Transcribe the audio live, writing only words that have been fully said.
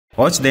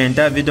Watch the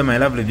entire video, my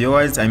lovely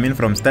viewers, I mean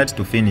from start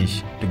to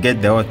finish, to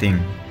get the whole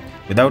thing.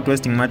 Without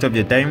wasting much of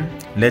your time,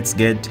 let's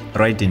get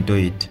right into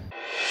it.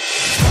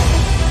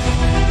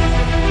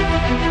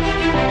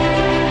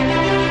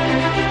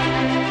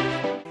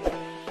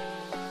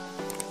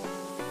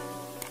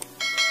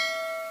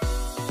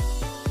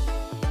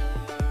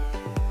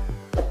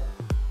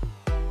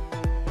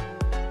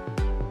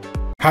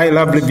 Hi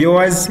lovely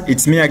viewers,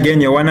 it's me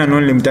again, your one and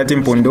only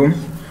Mutati Mpundu.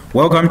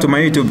 Welcome to my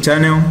YouTube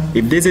channel.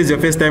 If this is your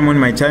first time on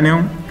my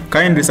channel,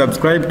 kindly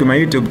subscribe to my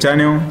YouTube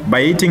channel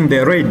by hitting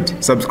the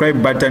red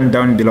subscribe button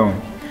down below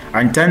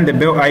and turn the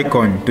bell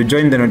icon to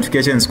join the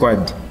notification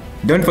squad.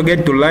 Don't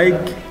forget to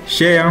like,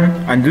 share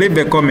and leave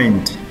a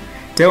comment.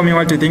 Tell me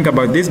what you think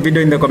about this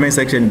video in the comment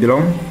section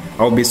below.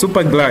 I'll be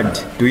super glad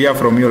to hear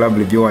from you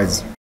lovely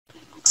viewers.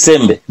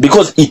 Sembe,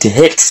 because it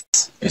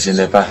hurts. It's in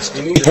the past.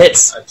 It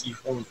hurts.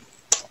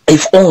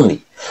 If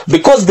only.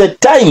 Because the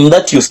time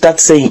that you start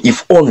saying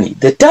if only,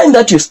 the time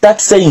that you start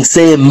saying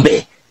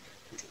sembe,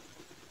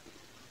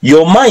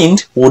 your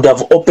mind would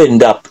have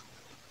opened up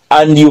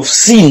and you've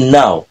seen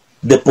now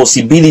the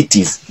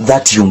possibilities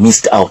that you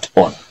missed out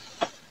on.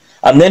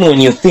 And then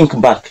when you think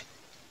back,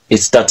 it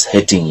starts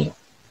hurting you.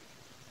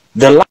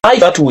 The life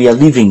that we are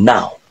living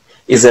now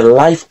is a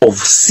life of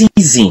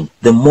seizing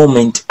the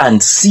moment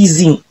and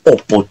seizing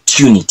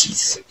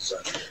opportunities.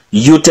 Exactly.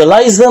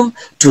 Utilize them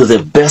to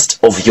the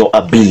best of your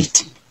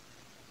ability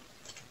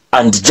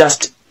and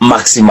just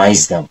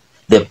maximize them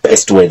the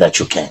best way that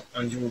you can.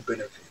 And you will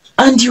benefit.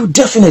 And you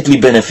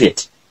definitely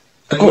benefit.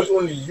 And not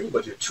only you,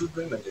 but your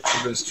children and your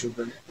children's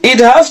children. It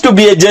has to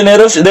be a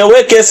generation. The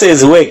way case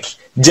is work.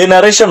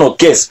 Generational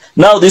case.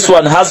 Now this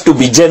one has to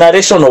be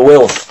generational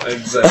wealth.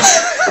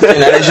 Exactly.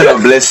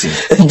 Generational blessing.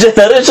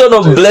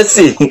 Generational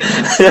blessing.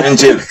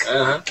 Angel,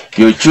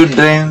 your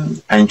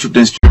children and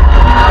children's children.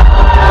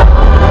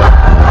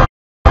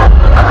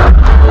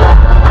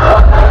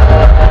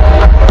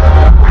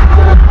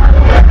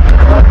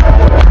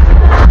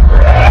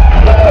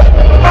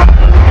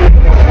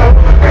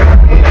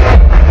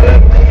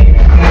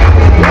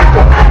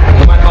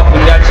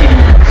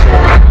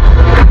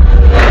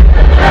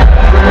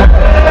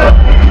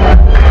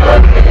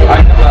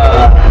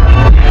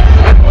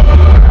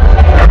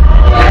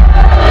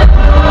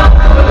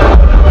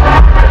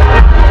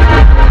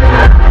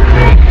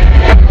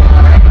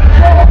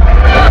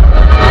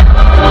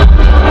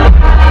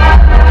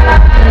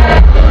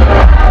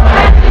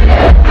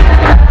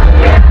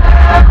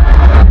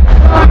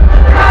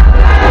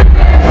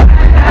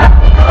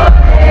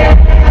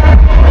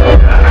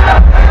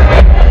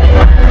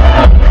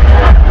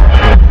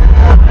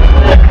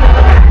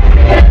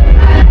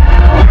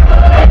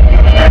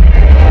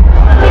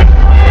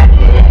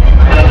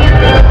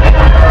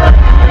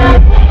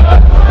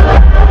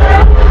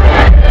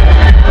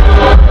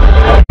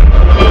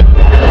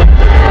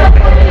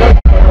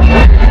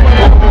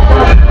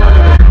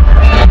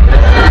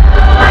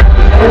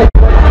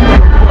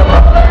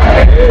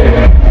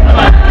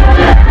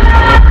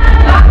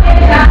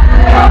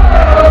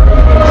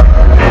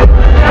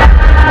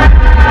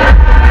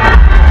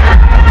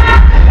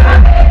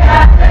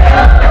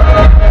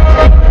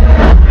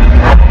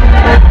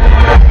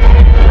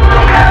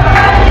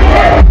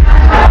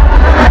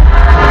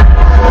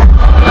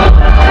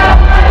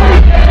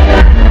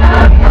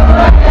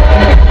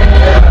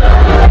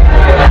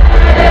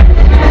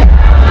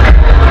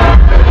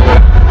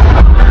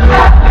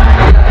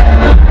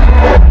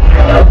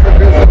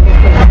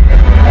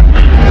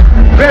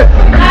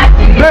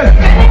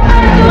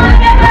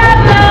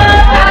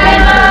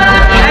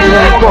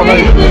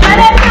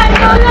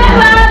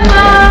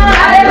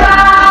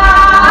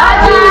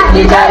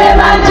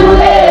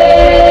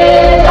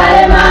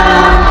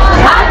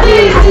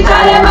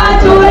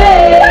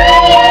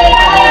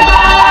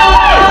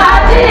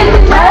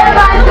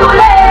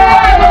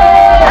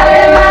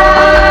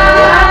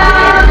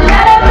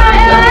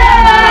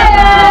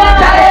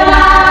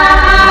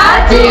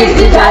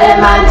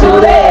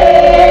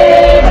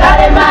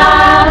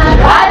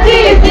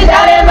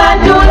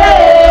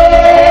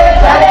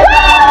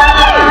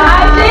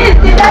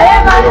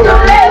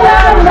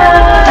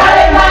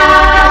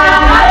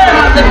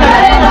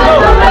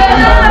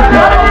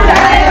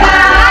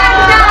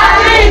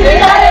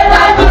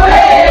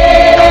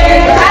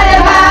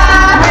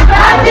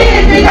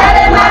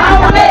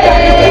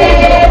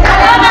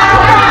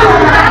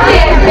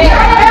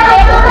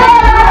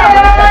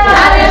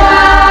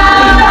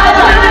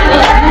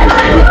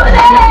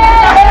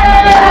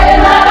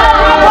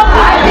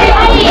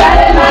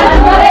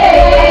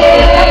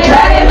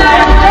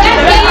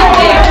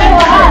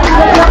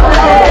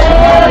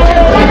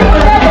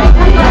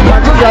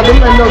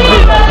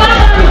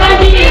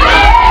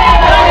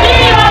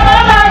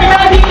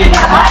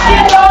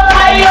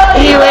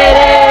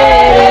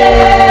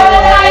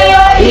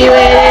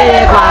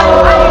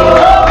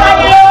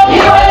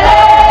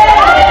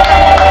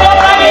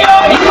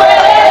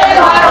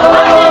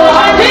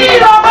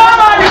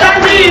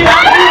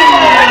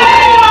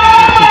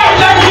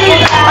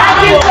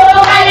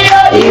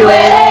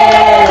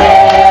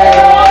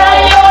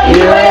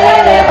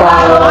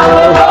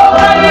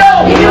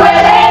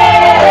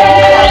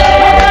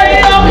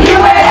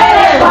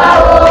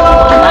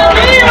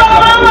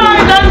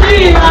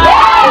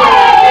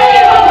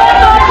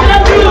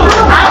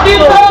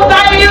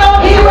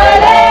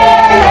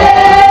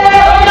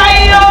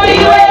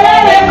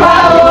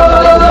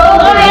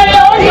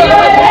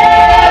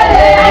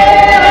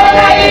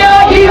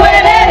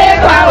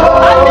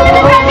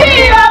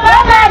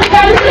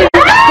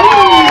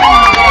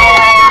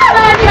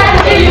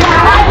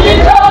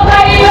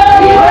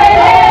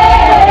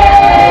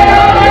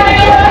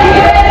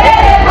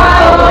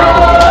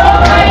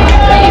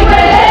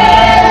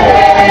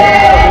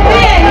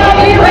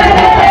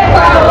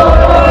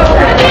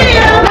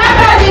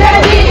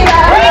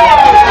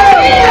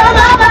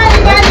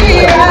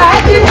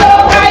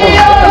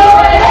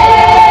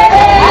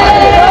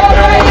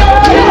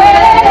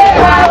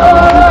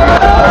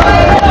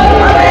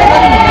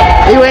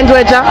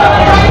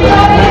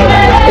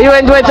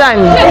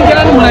 chani.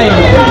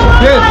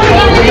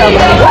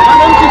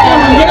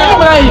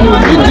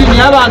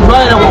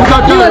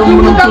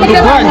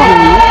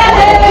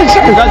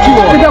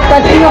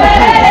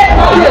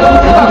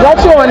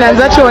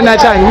 Nzachiona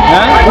chani.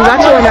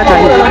 Nzachiona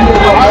chani.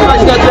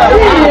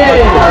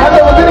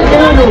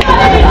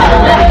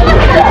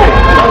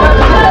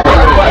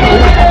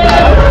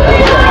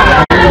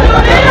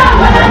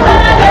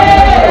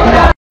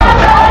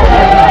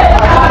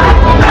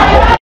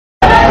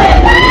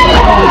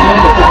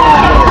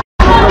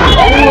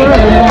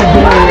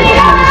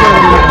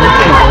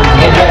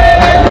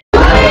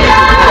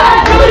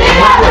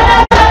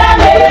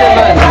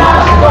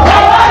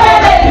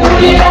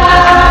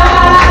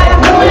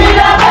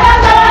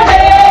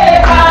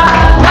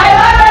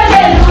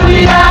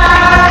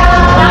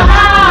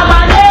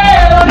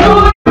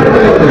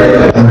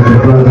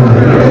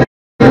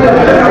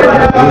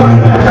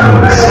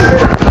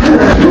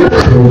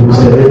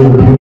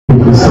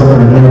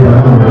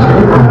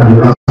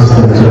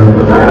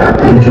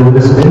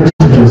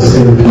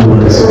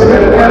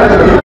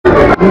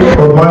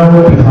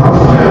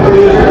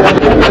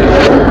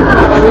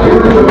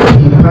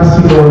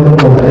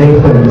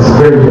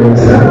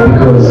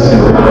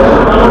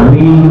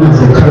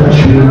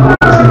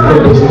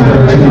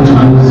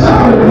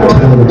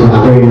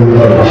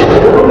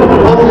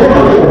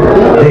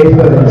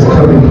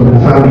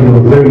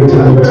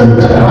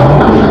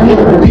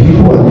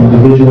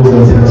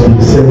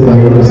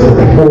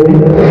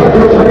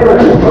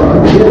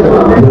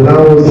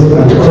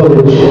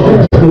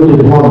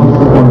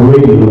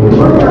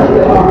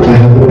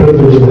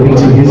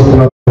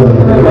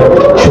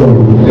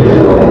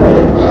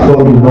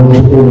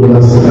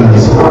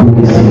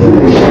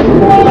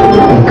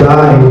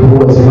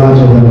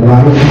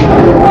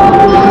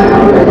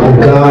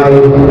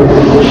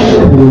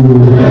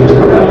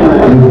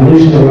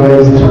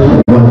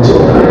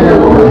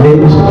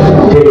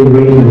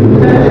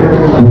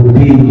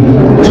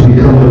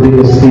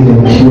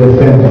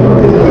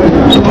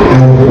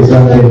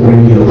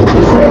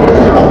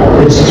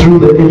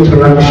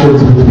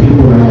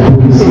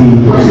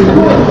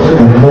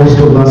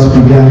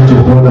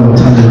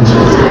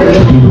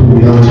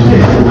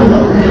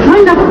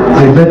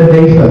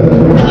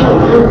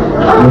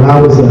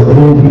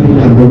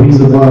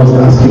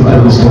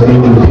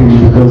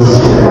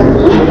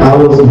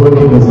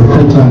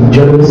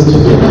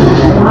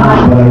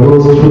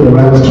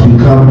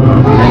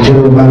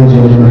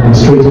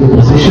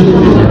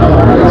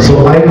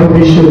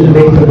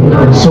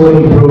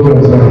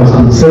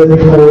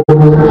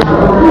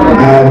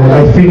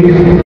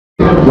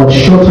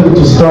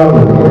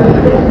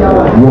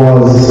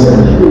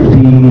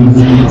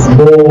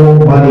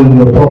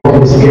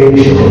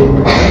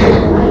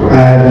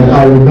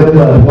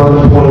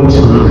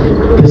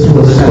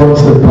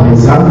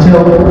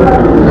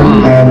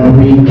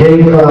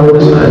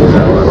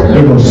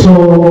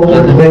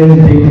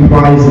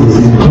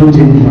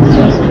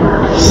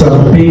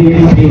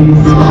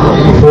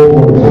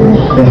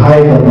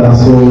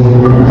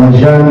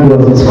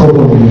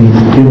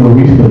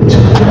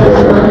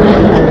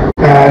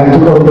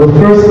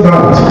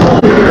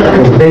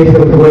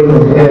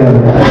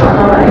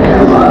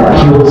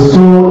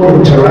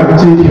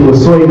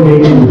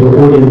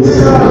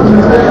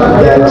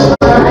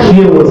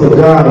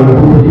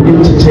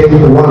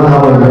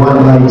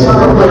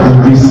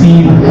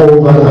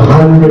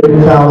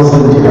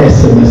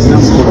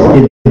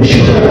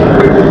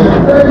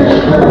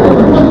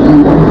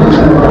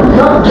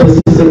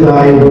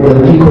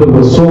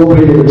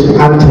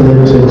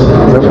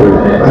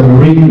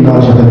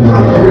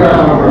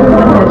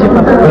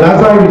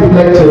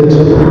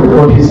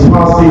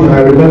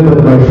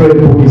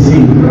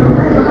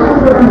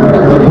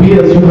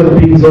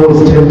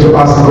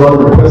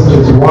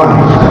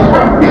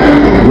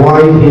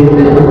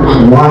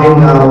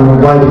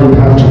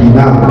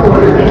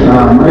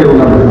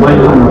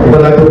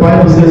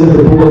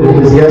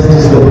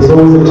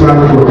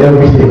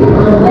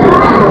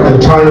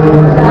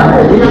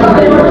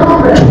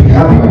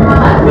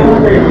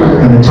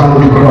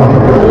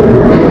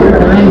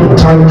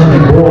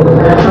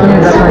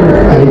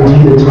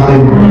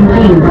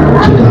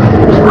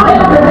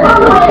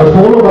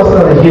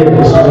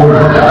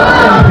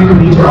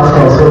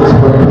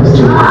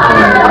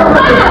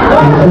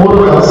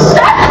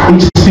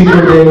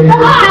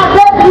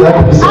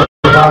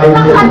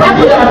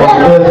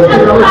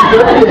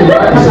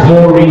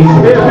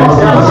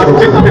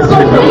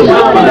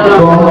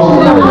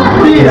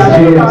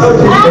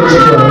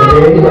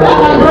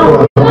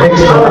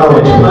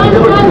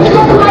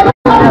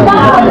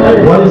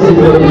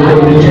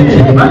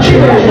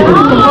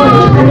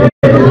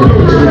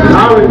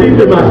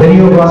 Many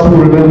of us will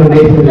remember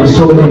Nathan in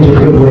so many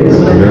different ways.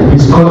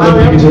 He's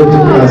contributed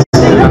as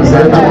a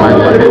presenter,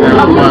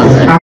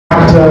 as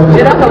actor,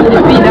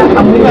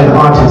 and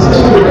artist.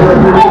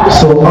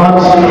 So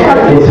art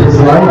is his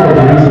life and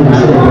the reason we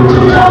celebrate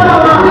it.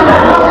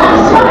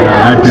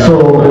 So,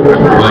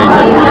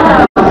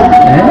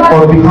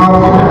 on behalf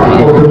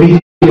of the media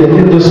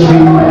industry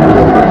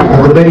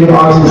and the many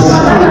artists,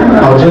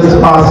 I'll just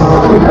ask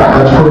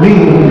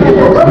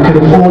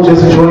all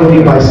just join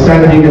me by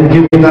standing and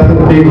giving us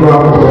a big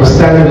round of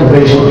standing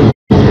ovation.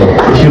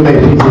 If you may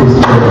please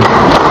listen to me.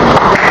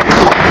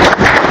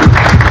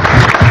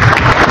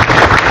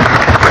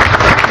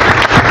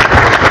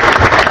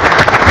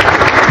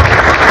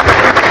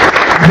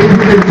 If you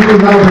can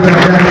do louder than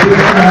that,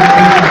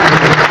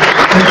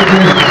 thank you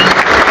very much.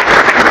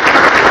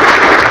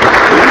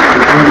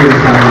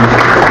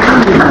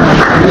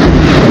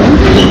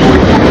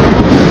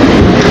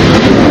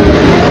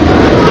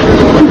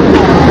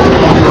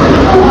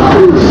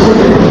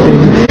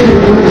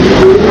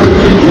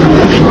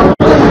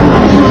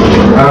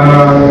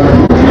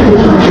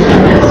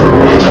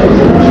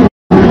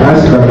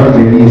 Last but not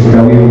the least,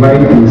 we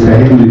invite Mr.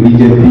 Henry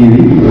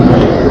Pili,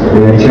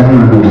 the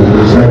chairman of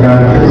Lusaka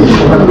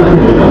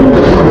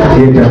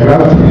Theatre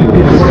Club,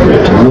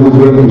 who is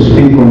going to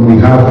speak on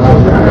behalf of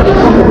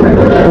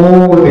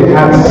all the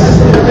arts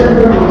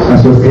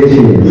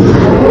associations.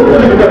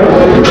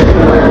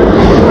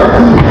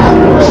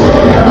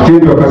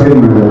 Tendo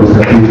akasema na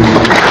Mutati.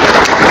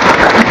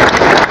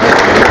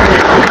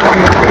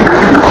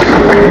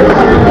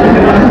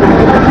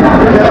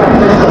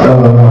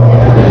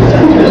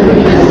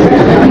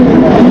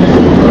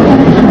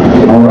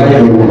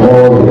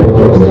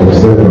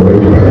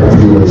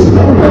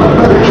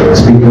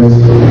 Speakers,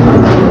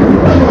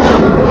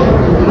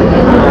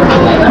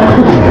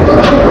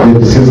 the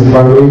deceased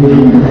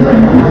family,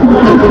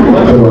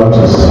 fellow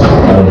artists,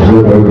 I'm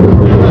very, very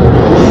grateful.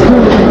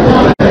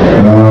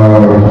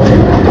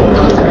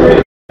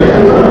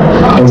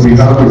 On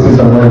behalf of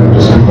Sister Mary,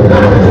 to speak on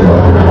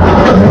behalf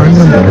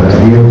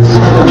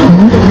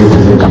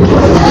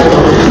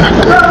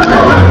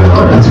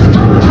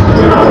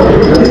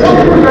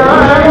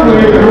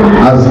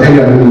as any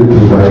other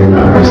group by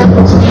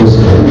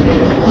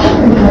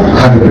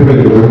had the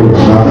privilege of working with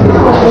Mutati,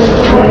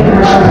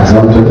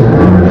 exalted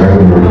and guided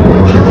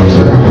promotion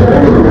concept.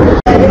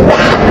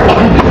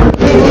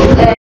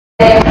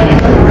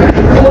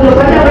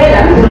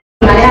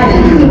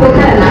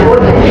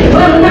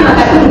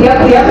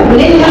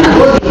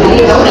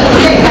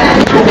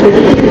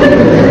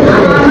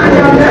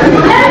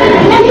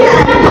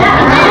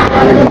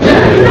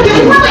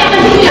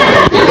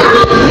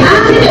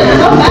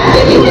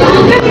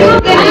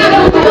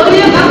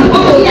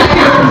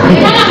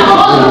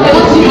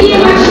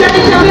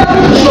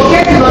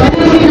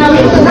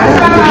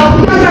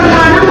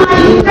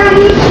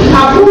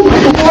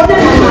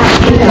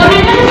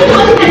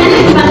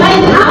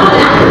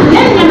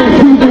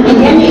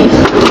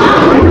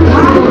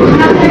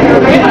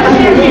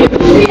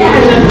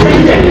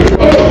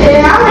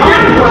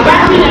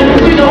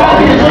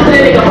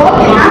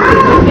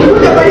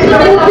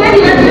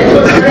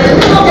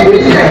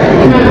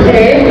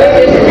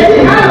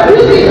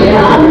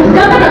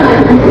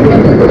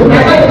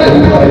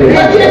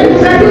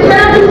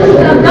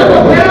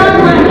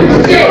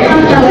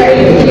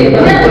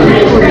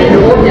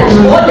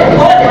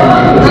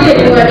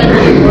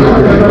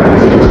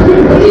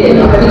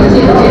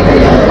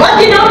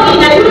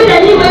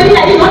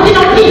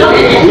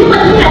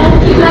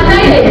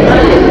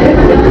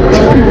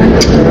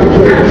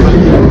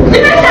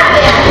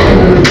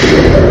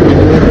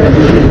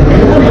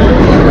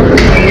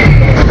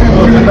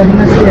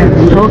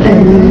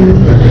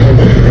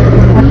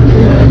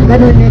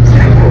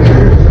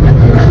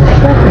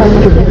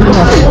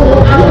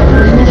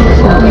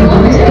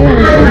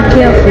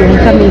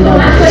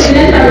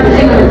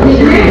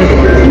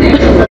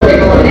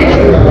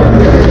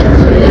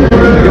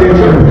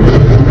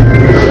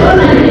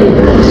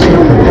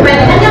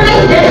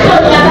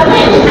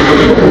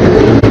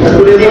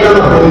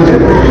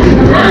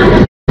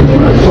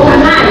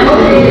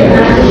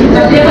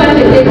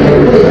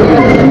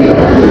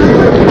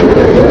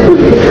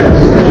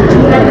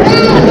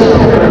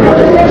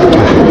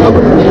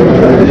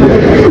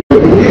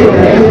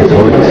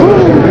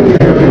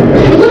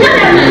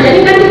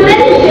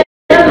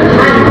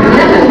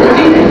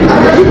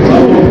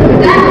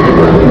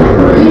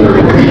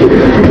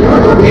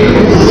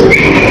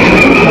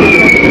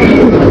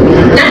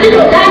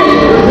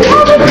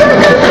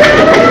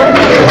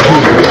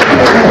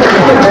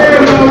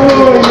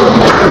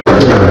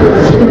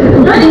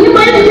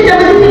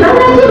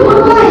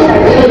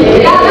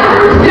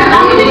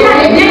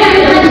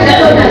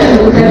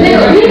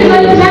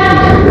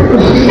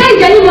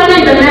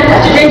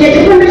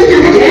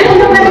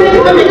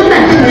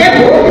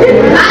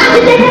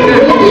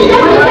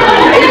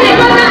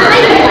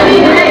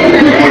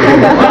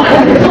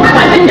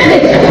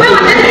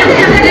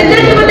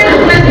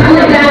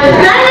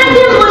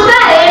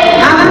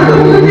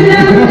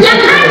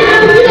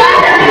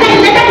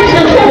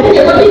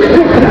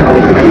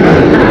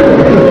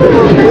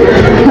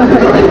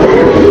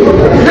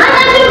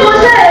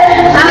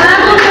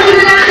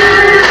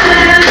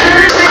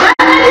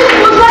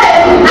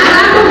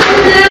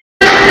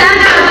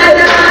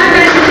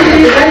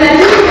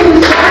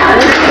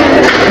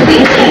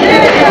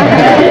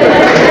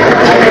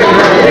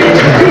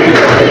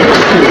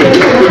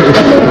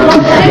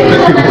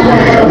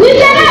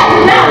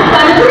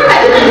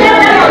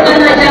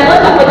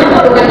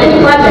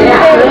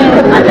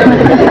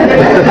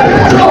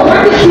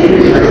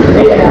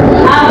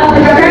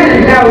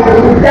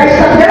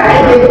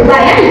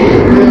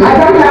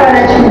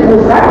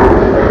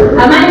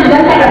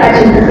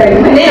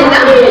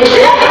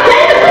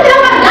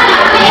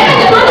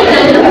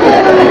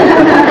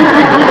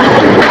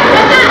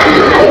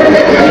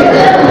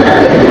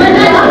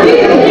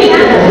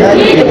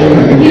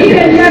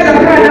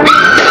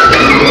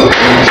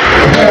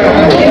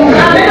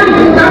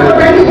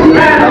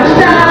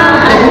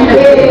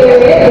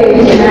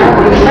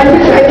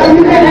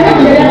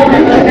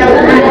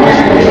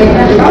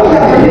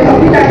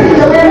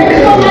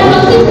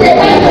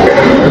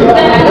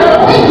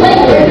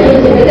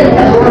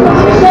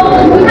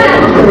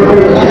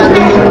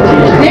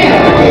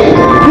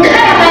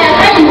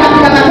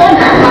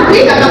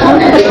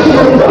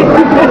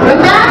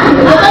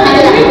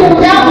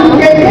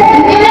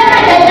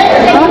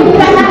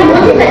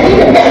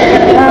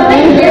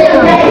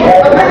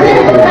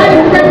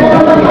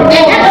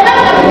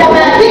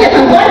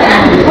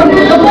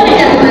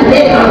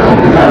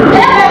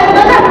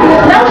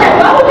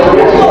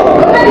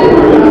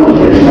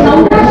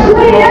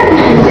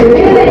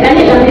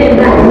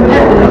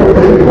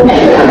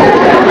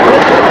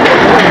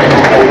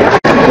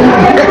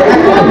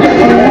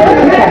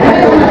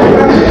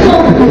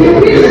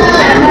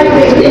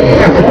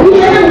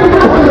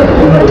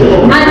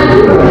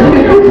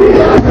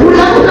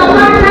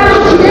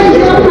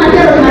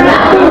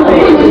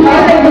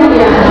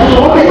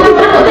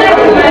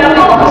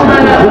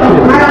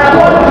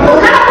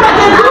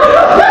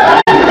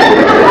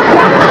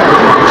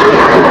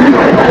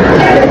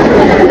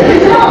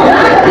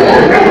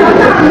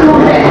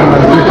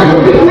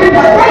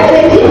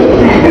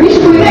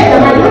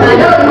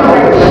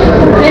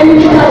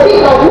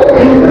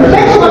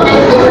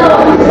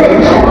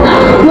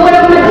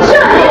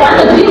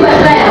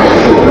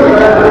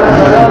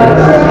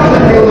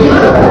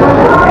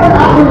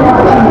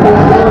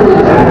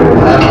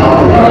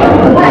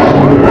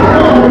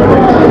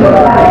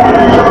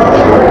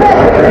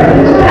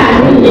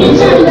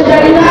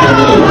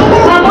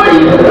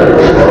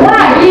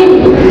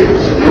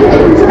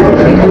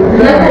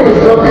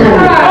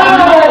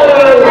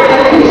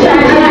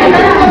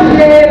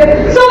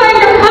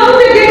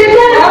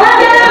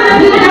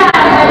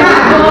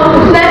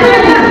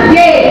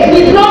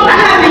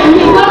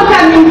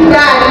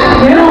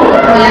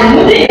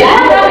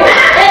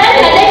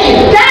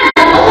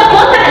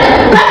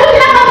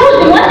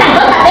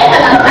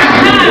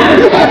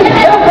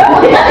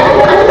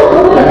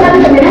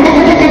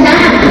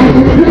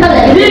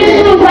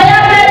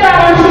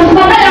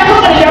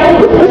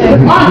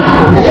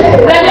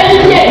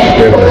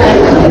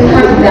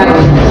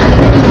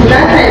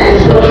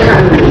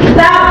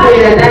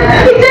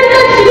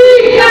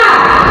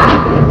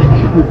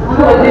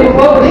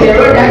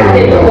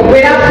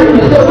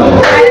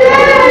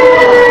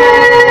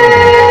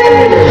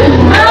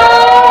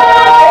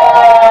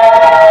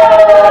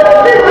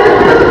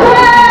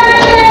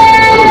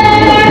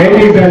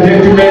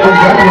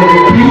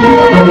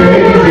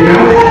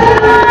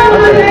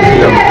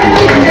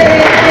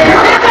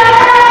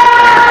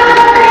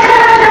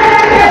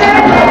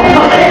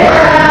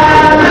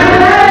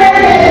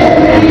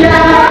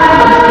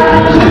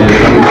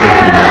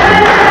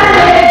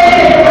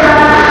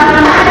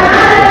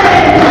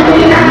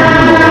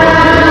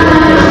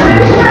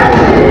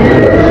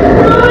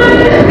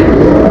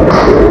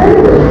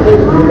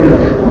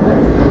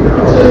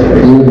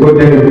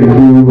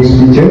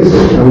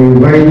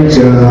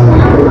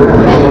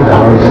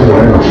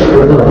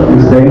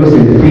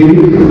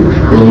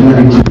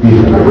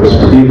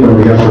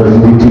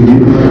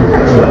 TV.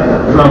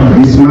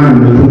 This man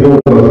took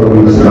over from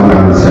Mr.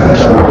 Mansa.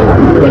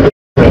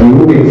 He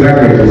looked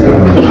exactly like Mr.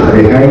 Mansa.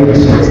 The height,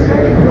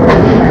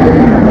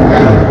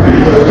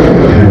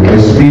 the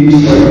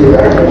speech.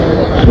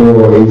 So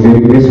it's a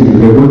replacement, a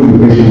good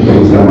replacement for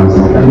Mr.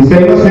 Mansa. Mr.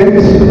 Innocent?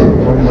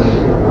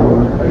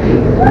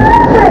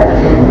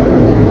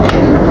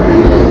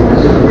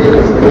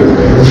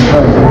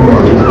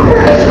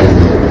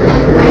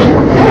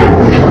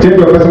 Take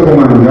your person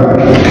commander,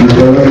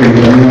 Mr.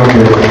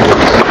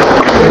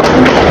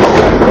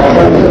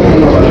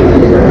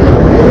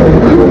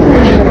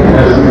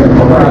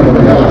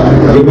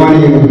 Good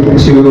morning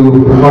to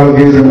all of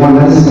you and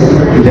wonders, to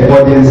the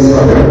audience,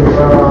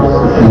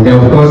 and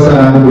of course,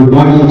 good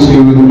morning to the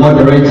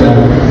moderator,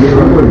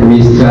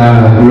 Mr.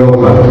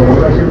 Lofa.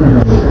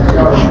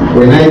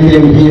 When I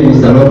came here,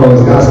 Mr. Lofa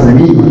was asking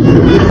me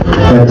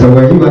that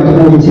were you at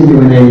home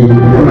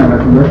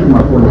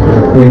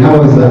when I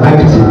was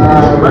acting,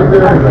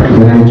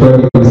 when I told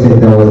him, he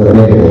said I was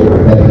available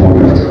at that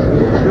moment.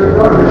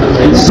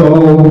 So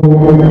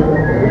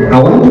I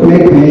want to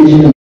make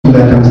mention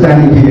that I'm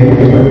standing here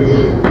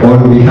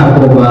on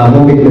behalf of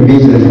Movie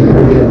Division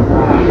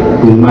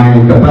in my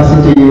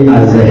capacity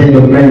as the head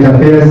of Brand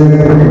Affairs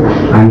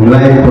and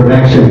Live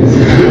Productions.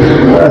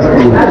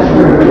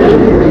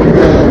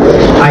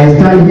 I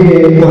stand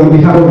here on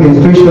behalf of the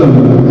institution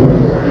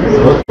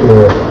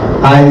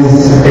as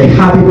a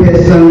happy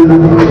person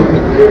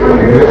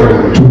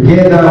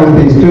together with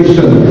the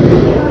institution.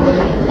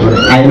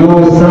 I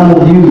know some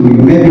of you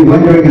may be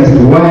wondering as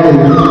to why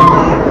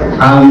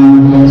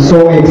I'm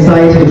so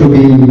excited to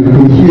be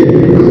here.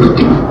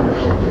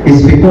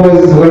 It's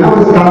because when I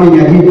was coming,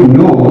 I didn't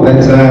know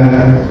that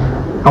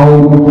I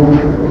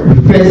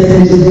would face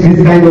this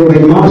kind of a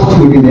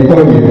multitude in the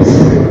audience.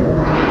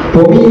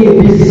 For me,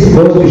 this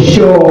goes to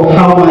show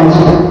how much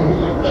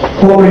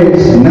Comrade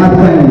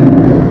Nathan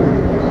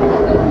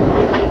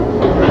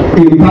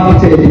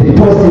impacted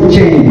positive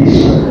change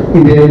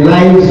in the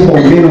lives of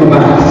many of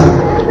us.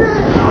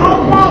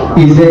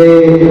 Is a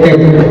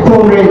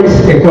comrade, a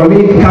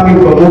colleague coming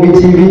from Movie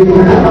TV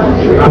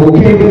who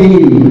came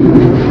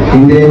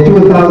in the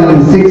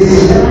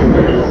 2006,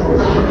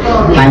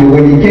 and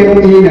when he came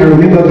in, I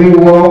remember very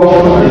well,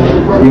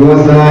 he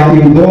was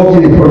involved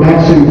in a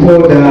production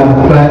called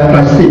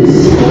Flash 6.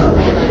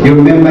 You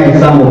remember it,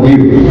 some of you.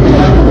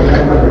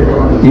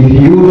 If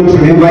you don't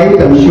remember it,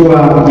 I'm sure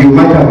you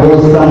might have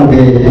watched some of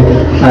the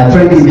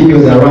trending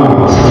videos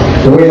around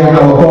where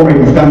our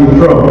comrade is coming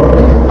from.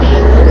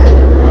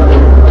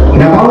 In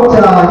about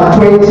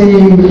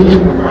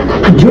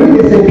during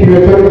the same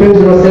period,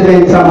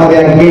 2007, somewhere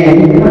there again,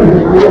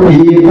 he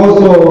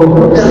also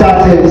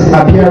started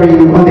appearing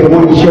on the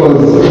morning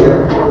shows,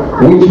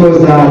 which was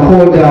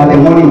called the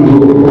Morning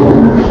Group.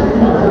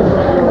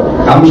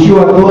 I'm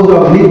sure those who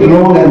have lived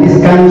long in this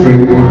country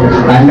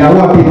and who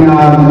have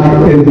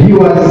been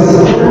viewers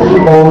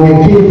or the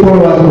key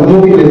followers of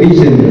Movie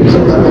Television,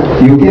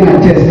 you can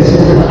attest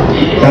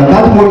that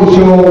that morning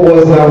show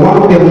was one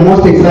of the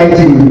most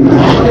exciting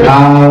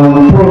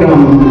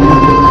programs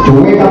to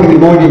wake up in the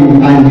morning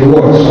and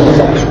watch.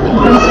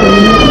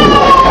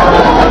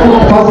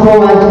 Fast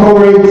forward,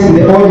 comrades in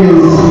the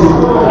audience,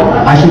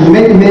 I should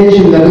make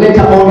mention that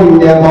later on in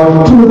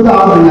about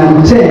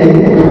 2010,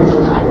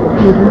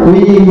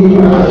 we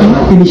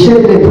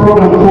initiated a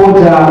program called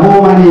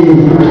More Money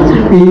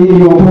in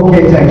Your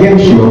Pocket game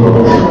show.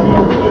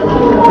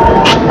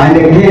 And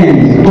again,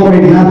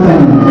 Comrade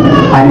Nathan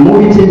and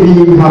Movie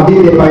TV have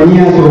been the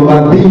pioneers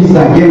of these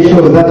game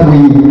shows that we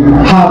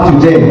have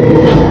today.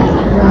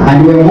 And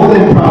we're more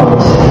than proud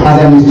as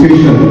an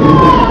institution.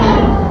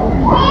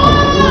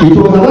 It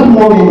was at that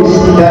moment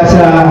that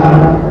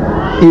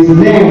his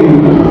name,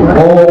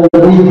 or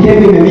we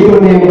gave him a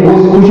middle name,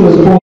 which was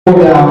called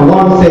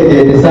One Said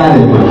the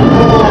Salim.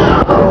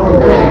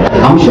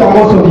 I'm sure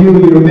most of you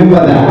will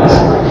remember that.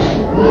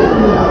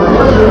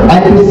 I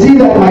could see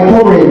that my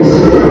comrades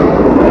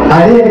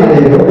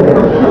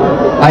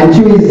and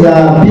you is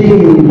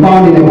being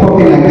found in a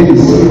coffin like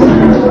this.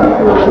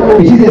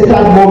 It is a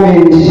sad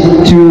moment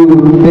to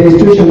the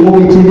institution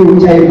Movie TV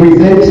which I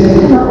present,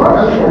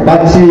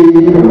 but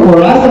for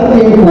us I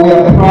think we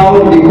are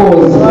proud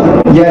because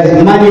he has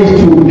managed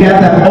to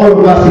gather all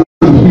of us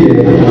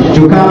here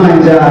to come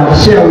and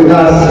share with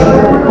us,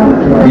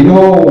 you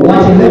know,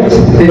 what he left,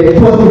 the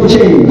positive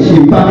change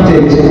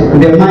impacted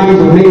the minds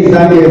of many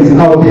Zambians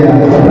out there,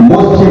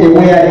 mostly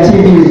where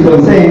TV is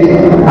concerned,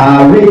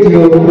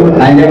 radio,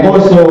 and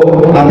also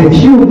the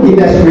film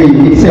industry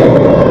itself.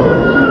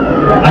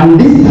 And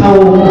this is how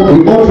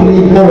we ought to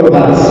live, all of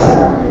us.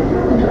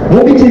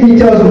 Movie TV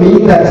tells me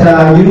that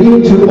you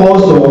need to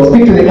also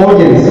speak to the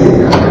audience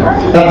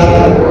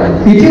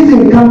that it is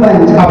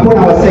incumbent upon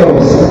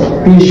ourselves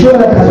to ensure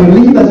that as we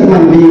live as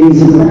human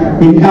beings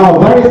in our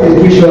various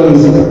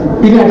institutions,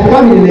 even at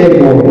family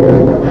level,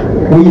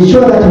 we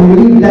ensure that we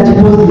live that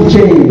positive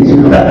change,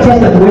 that trust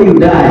that when you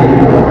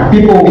die,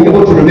 people will be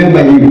able to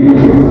remember you.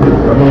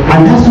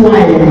 And that's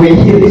why we're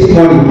here this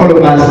morning, all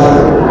of us,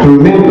 to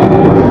remember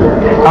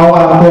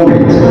our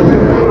comrades.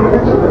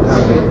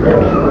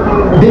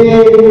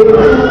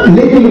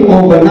 leaking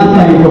of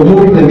Nathan from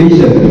movie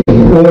television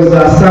was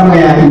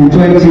somewhere in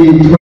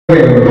 2012.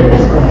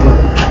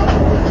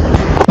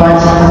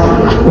 But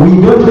we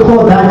don't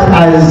call that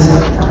as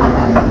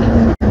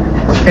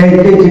a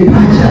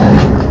departure.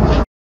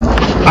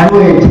 I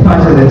know a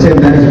departure is a term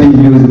that is being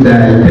used,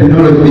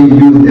 terminology being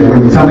used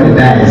when somebody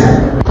dies.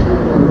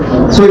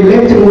 So he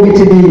left movie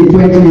TV in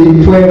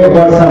 2012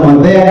 about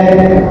someone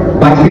there,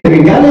 but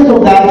regardless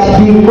of that,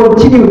 he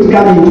continued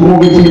coming to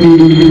movie TV,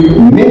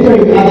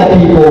 mentoring other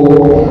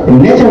people,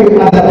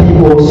 nurturing other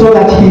people, so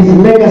that his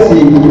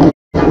legacy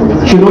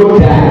should not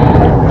die.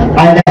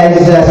 And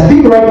as I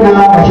speak right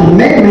now, I should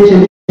make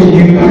mention to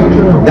you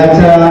that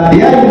there are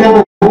a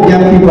number of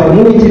young people at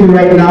movie TV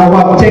right now who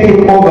have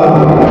taken over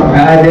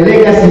the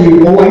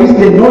legacy or use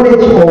the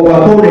knowledge of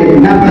Comrade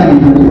Nathan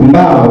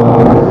Mbawa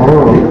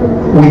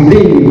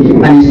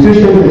within an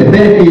institution for the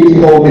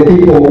benefit of the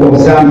people of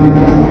Zambia.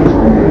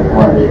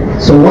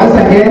 So once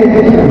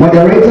again,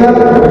 moderator,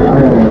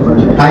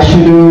 I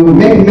should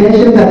make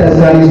mention that as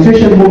an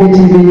institution movie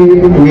TV,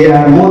 we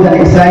are more than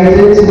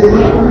excited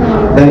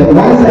that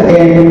once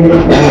again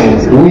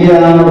we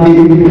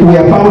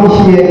are found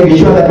here to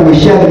ensure that we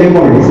share the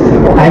memories.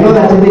 I know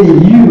that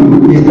even you,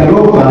 Mr.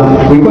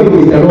 Lofa, we call you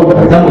Mr.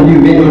 Lofa, some of you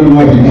may not know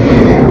him.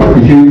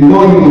 If you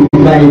know him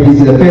by his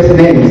first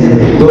names,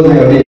 those are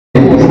your names.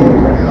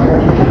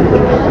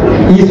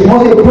 He's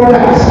also a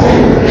product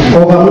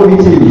of a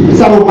movie TV.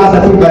 Some of us, I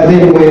think, by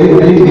then were a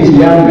little bit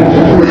younger.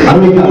 I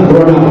don't know if I'm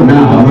grown up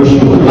now, I'm not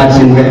sure, but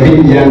we were a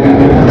bit younger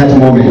at that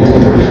moment.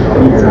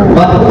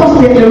 But of course,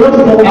 there are a lot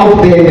more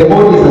out there in the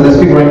audience as I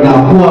speak right now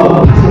who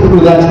are passing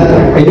through that,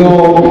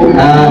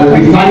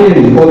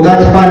 refinery or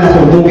that furnace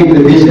of movie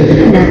television.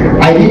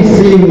 I did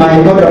see my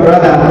older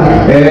brother,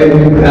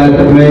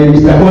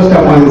 Mr.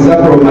 Oscar Manza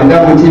from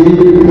Madamu TV.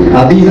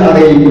 These are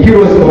the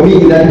heroes for me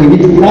that we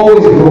need to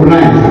always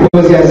recognize,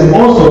 because he has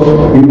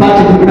also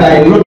impacted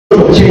a lot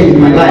of change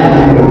in my life.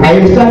 I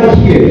am standing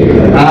here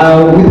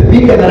with the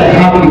figure that I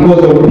have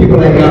because of people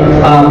like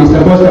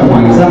Mr. Oscar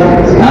Manza.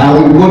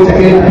 We've got a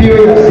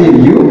period of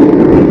seeing you,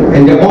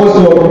 and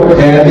also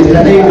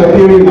Mr. Names of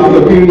period, Mount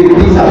of period.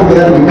 These are people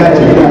that we catch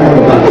in front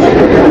of us.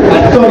 I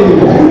told you.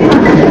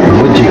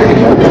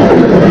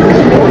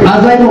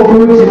 As I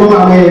conclude,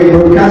 I'm a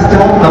broadcaster.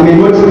 I may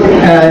not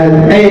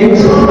end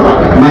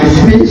my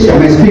speech. I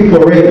may speak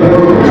forever.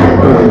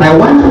 I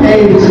want to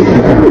end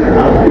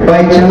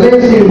by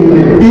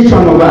challenging each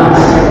one of us.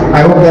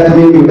 I hope that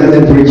video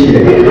doesn't reach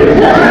here.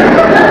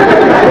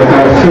 But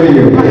I'll show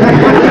you.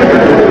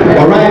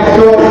 Alright,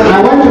 so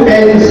I want to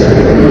end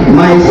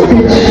my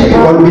speech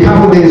on behalf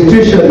of the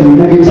institution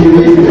Movie TV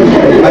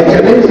by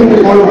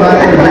challenging all of us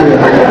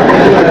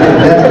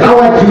that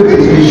our duty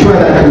is to ensure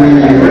that we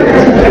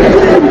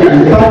in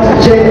fact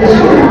change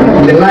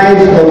the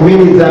lives of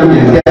many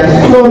Zambians. There are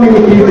so many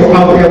people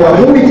out there who are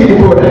movie TV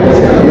products.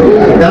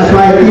 That's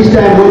why each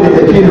time when there's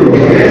a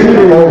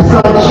funeral of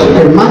such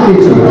a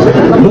magnitude,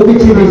 movie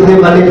TV is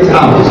never left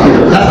out.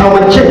 That's how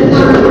much change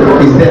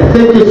is there.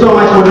 Thank you so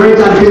much,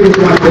 moderator, and thank you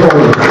so much for all.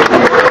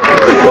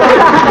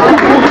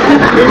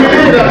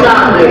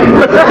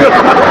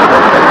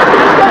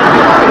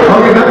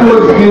 Okay, that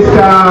was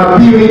Mr.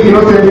 Piri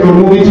Innocent from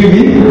Movie TV.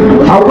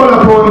 I'll call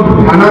upon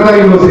another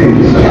Innocent,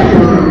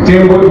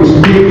 Tembo, to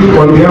speak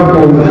on behalf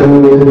of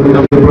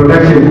the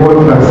production called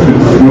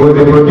Francis. He was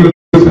the producer.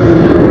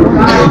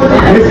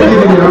 Let's give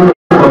him a round of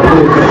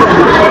applause.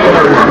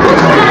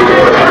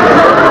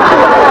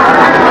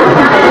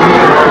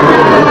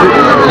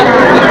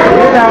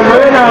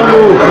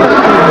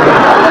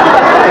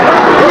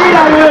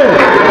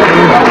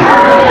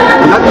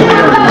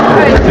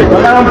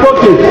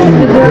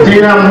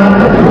 Tiram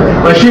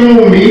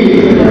Bashimumbi,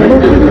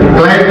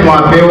 Clive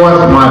Mabe was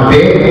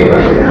Mabe,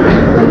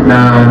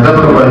 that's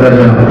what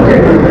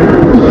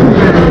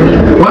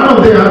one of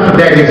them have to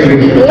die next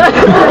week.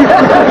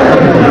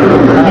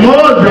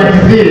 More than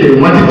zero,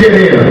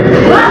 Matitelera.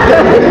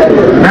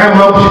 I'm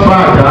up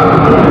Sparta,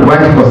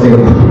 what for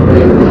sale.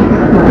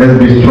 Let's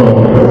be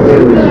strong.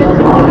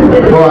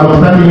 Well, I'm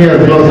standing here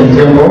as Los in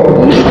Temple,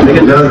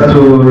 just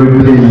to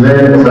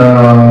represent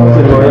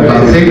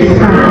six.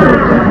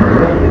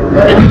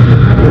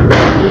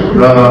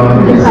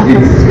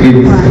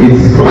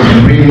 It's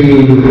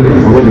really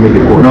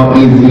not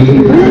easy,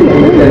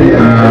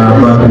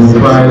 but we'll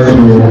try to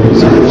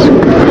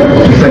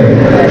say.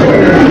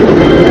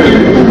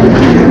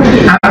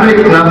 Alex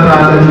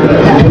Nathan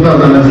in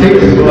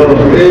 2006,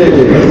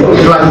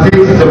 Class 6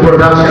 is a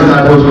production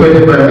that was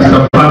created by Mr.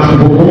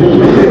 Mpundu.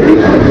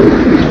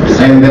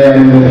 And then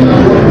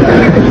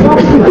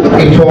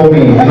he told me,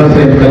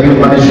 can you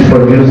manage to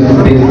produce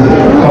this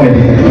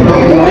comedy?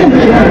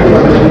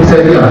 He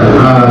said, yeah,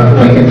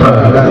 I can try.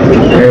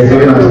 I said,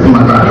 we'll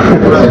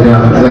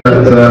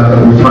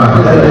try.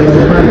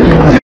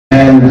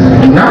 And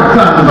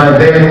Nathan by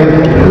then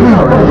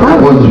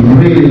was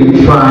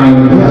really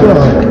trying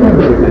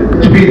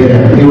to be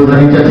there. He was an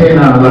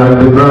entertainer, like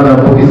the brother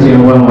Bokisi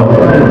and one of.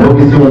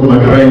 Bokisi was my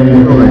friend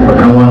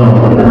and one of.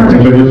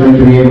 Introduced me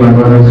to him and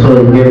when I saw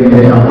him getting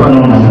there, I found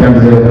out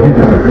sometimes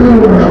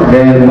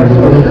Then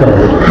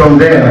from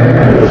there,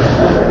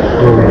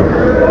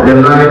 the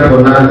life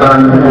for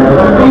Nathan,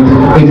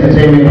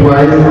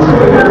 entertainment-wise,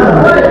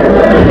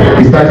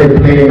 he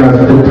started playing as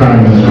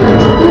full-time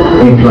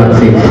in Flat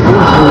 6.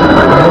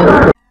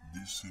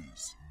 This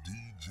is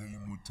DJ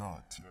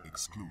Mutati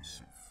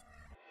exclusive.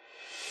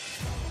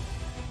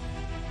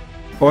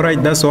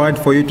 Alright, that's all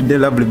for you today,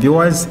 lovely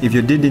viewers. If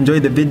you did enjoy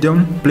the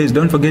video, please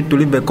don't forget to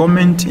leave a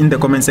comment in the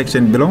comment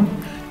section below.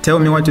 Tell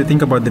me what you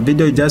think about the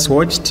video you just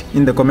watched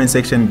in the comment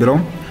section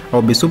below.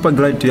 I'll be super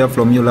glad to hear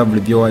from you, lovely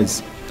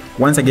viewers.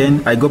 Once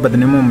again, I go by the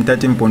name of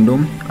Mutati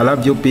Mpundu. I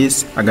love you,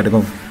 peace, I gotta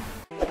go.